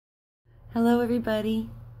Hello, everybody.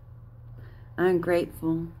 I'm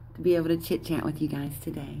grateful to be able to chit-chat with you guys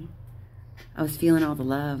today. I was feeling all the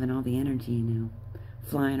love and all the energy,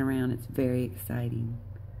 flying around. It's very exciting.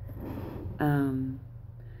 And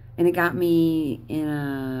it got me in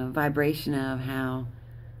a vibration of how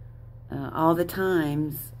all the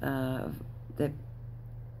times that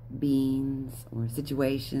beings or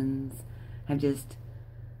situations have just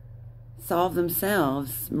solve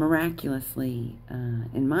themselves miraculously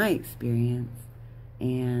in my experience,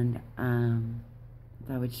 and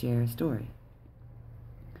I would share a story.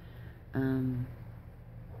 A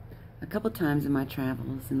couple times in my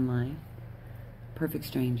travels in life, perfect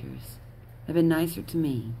strangers have been nicer to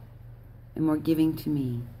me and more giving to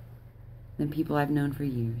me than people I've known for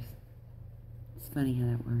years. It's funny how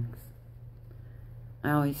that works.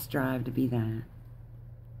 I always strive to be that.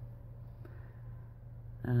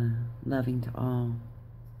 Loving to all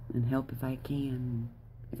and help if I can,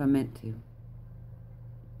 if I'm meant to.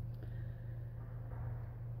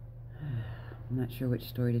 I'm not sure which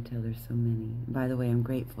story to tell. There's so many. And by the way, I'm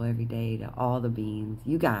grateful every day to all the beings.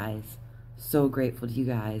 You guys, so grateful to you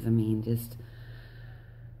guys. I mean, just,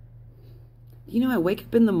 I wake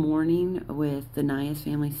up in the morning with the Nias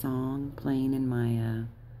family song playing in my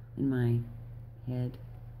head.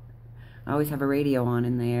 I always have a radio on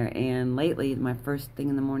in there, and lately my first thing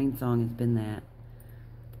in the morning song has been that.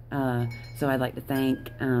 So I'd like to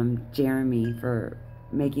thank Jeremy for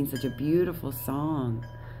making such a beautiful song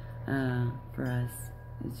for us.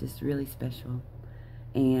 It's just really special,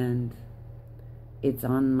 and it's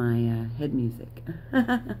on my head music.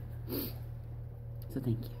 So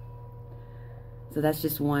thank you. So that's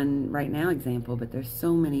just one right now example, but there's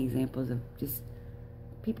so many examples of just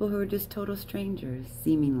people who are just total strangers,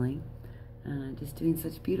 seemingly. Just doing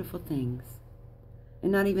such beautiful things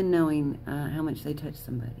and not even knowing how much they touch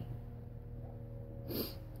somebody.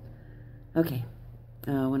 Okay,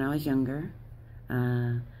 when I was younger,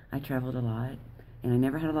 I traveled a lot, and I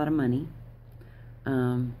never had a lot of money.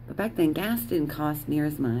 But back then, gas didn't cost near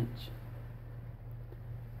as much.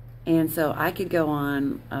 And so I could go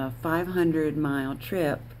on a 500-mile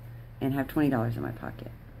trip and have $20 in my pocket.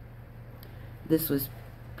 This was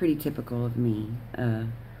pretty typical of me.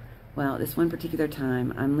 Well, this one particular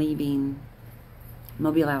time, I'm leaving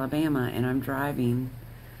Mobile, Alabama, and I'm driving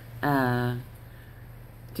to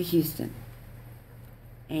Houston.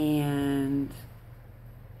 And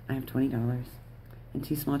I have $20 and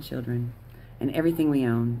 2 small children. And everything we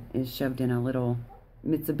own is shoved in a little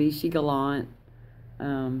Mitsubishi Galant.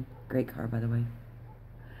 Great car, by the way.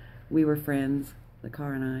 We were friends, the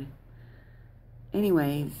car and I.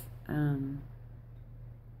 Anyways,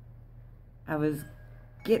 I was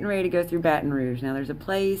getting ready to go through Baton Rouge. Now, there's a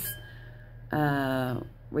place where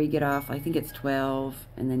you get off, I think it's 12,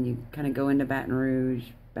 and then you kind of go into Baton Rouge,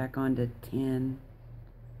 back onto 10.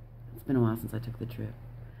 It's been a while since I took the trip.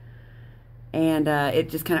 And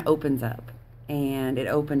it just kind of opens up. And it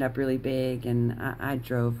opened up really big, and I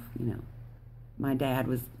drove, my dad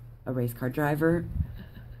was a race car driver.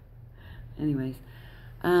 Anyways,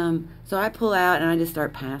 so I pull out, and I just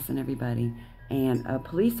start passing everybody. And a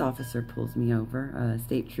police officer pulls me over, a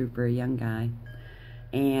state trooper, a young guy.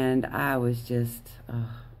 And I was just,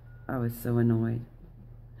 I was so annoyed.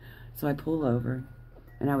 So I pull over,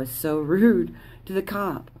 and I was so rude to the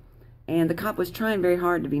cop. And the cop was trying very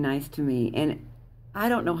hard to be nice to me. And I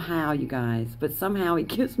don't know how, you guys, but somehow he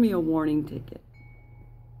gives me a warning ticket.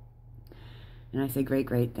 And I say, great,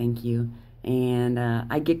 thank you. And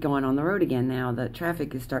I get going on the road again now. The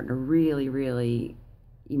traffic is starting to really, really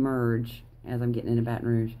emerge as I'm getting into Baton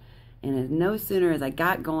Rouge. And as no sooner as I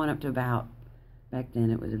got going up to about, back then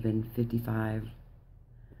it would have been 55,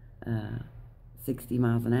 60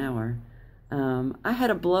 miles an hour, I had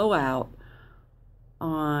a blowout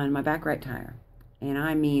on my back right tire. And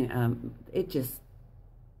I mean, it just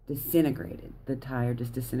disintegrated. The tire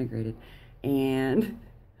just disintegrated. And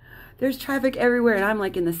there's traffic everywhere, and I'm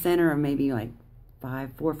like in the center of maybe like 4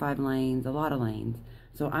 or 5 lanes, a lot of lanes.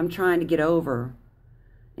 So I'm trying to get over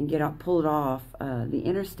and pull it off the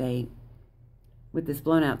interstate with this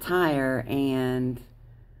blown out tire, and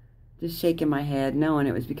just shaking my head, knowing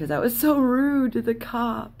it was because I was so rude to the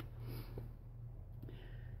cop.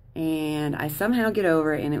 And I somehow get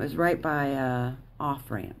over it, and it was right by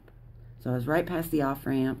off-ramp. So I was right past the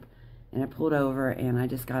off-ramp, and I pulled over, and I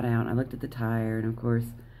just got out, and I looked at the tire, and of course,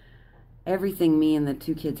 everything me and the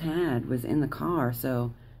 2 kids had was in the car,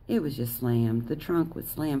 so it was just slammed. The trunk was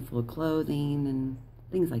slammed full of clothing and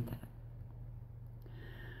things like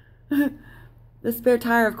that. The spare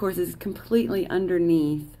tire, of course, is completely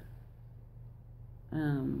underneath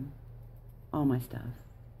all my stuff.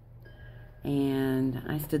 And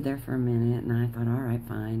I stood there for a minute, and I thought, all right,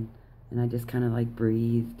 fine. And I just kind of like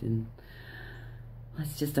breathed, and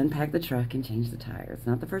let's just unpack the truck and change the tire. It's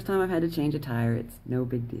not the first time I've had to change a tire. It's no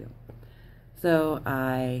big deal. So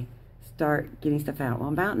I start getting stuff out. Well,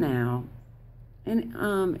 about now, and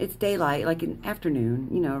it's daylight, like in afternoon,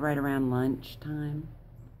 you know, right around lunchtime.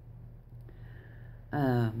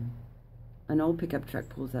 An old pickup truck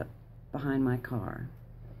pulls up behind my car,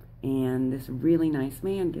 and this really nice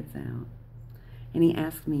man gets out, and he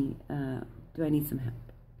asked me, do I need some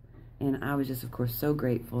help? And I was just, of course, so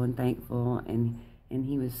grateful and thankful, and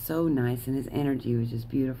he was so nice, and his energy was just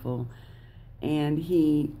beautiful. And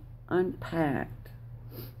he unpacked,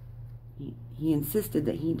 he insisted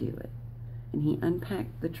that he do it. And he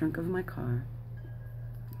unpacked the trunk of my car,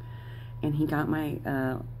 and he got my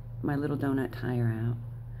my little donut tire out,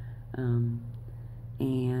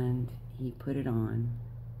 and he put it on,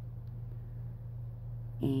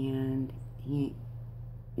 and he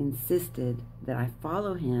insisted that I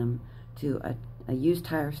follow him to a used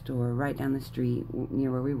tire store right down the street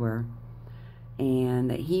near where we were,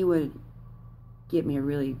 and that he would get me a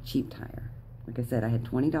really cheap tire. Like I said, I had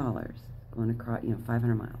 $20 going across,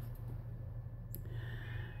 500 miles.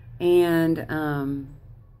 And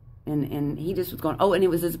he just was going, oh, and it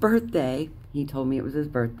was his birthday. He told me it was his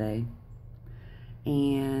birthday.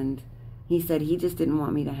 And he said he just didn't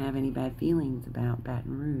want me to have any bad feelings about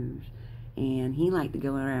Baton Rouge. And he liked to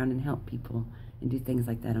go around and help people and do things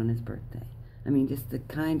like that on his birthday. I mean, just the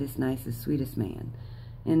kindest, nicest, sweetest man.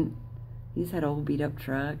 And he's had an old beat-up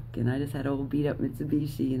truck, and I just had an old beat-up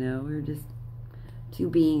Mitsubishi, We were just two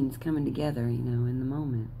beings coming together, in the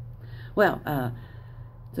moment. Well,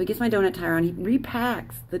 so he gets my donut tire on. He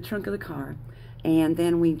repacks the trunk of the car, and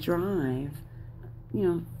then we drive,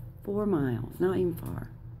 4 miles, not even far,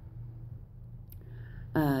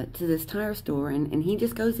 to this tire store, and he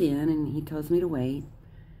just goes in, and he tells me to wait,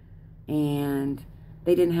 and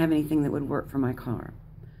they didn't have anything that would work for my car.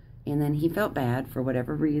 And then he felt bad for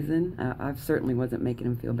whatever reason. I certainly wasn't making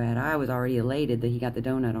him feel bad. I was already elated that he got the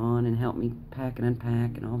donut on and helped me pack and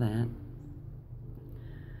unpack and all that.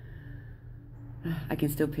 I can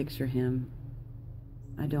still picture him.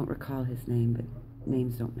 I don't recall his name, but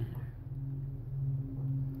names don't matter.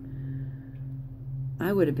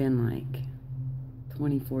 I would have been like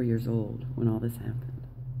 24 years old when all this happened.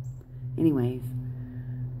 Anyways,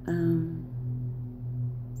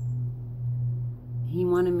 he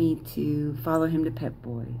wanted me to follow him to Pep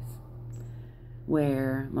Boys,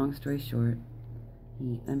 where, long story short,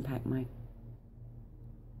 he unpacked my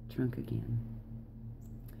trunk again.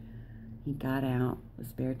 He got out the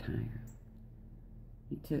spare tire.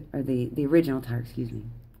 He took, or the original tire, excuse me.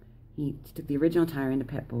 He took the original tire into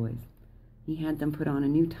Pep Boys. He had them put on a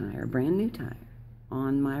new tire, a brand new tire,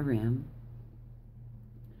 on my rim.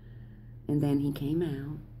 And then he came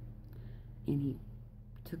out, and he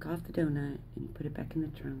took off the donut, and he put it back in the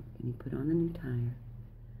trunk, and he put on the new tire.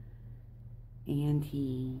 And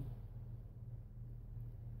he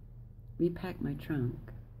repacked my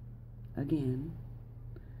trunk again.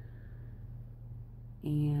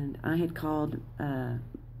 And I had called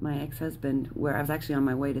my ex-husband, where I was actually on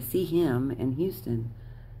my way to see him in Houston,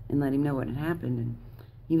 and let him know what had happened. And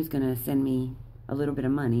he was going to send me a little bit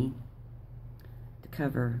of money to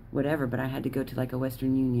cover whatever, but I had to go to like a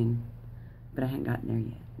Western Union, but I hadn't gotten there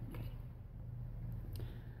yet. Okay.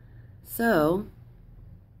 So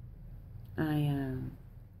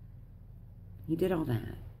he did all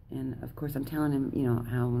that, and of course I'm telling him,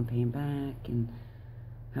 how I'm going to pay him back and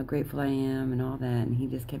how grateful I am and all that, and he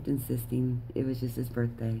just kept insisting it was just his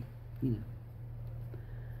birthday, And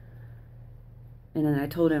then I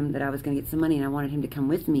told him that I was going to get some money, and I wanted him to come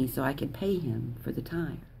with me so I could pay him for the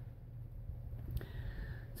tire.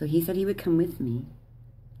 So he said he would come with me,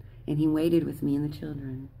 and he waited with me and the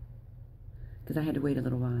children, because I had to wait a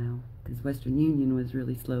little while, because Western Union was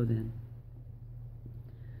really slow then.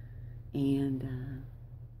 And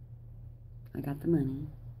I got the money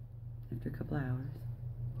after a couple hours.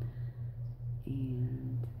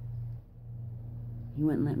 And he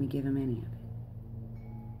wouldn't let me give him any of it.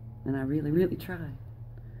 And I really, really tried.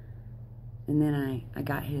 And then I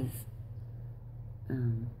got his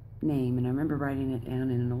name, and I remember writing it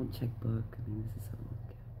down in an old checkbook. I mean, this is so long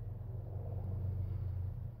ago.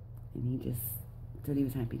 And he just said he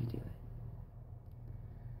was happy to do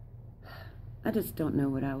it. I just don't know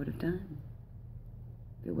what I would have done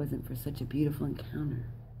if it wasn't for such a beautiful encounter.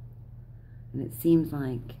 And it seems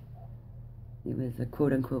like it was a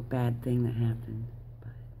quote-unquote bad thing that happened,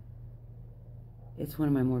 but it's one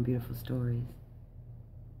of my more beautiful stories,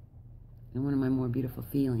 and one of my more beautiful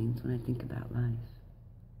feelings when I think about life.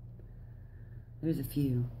 There's a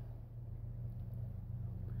few,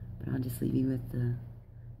 I'll just leave you with the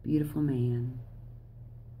beautiful man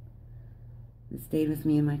that stayed with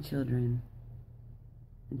me and my children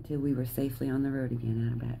until we were safely on the road again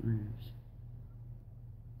out of Baton Rouge.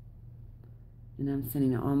 And I'm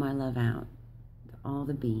sending all my love out to all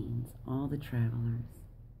the beings, all the travelers.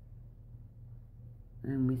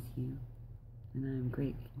 I'm with you, and I'm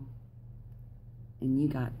grateful. And you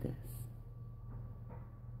got this.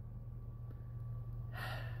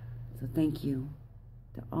 So thank you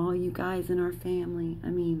to all you guys in our family. I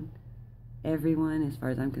mean, everyone, as far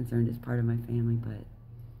as I'm concerned, is part of my family, but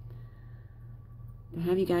to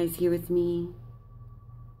have you guys here with me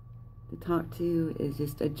to talk to is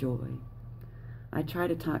just a joy. I try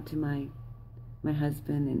to talk to my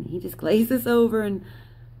husband, and he just glazes over, and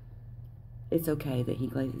it's okay that he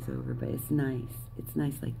glazes over, but it's nice. It's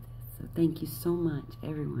nice like this. So thank you so much,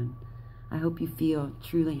 everyone. I hope you feel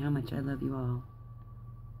truly how much I love you all.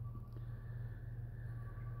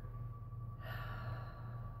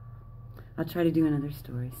 I'll try to do another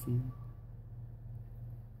story soon.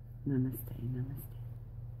 Namaste, namaste.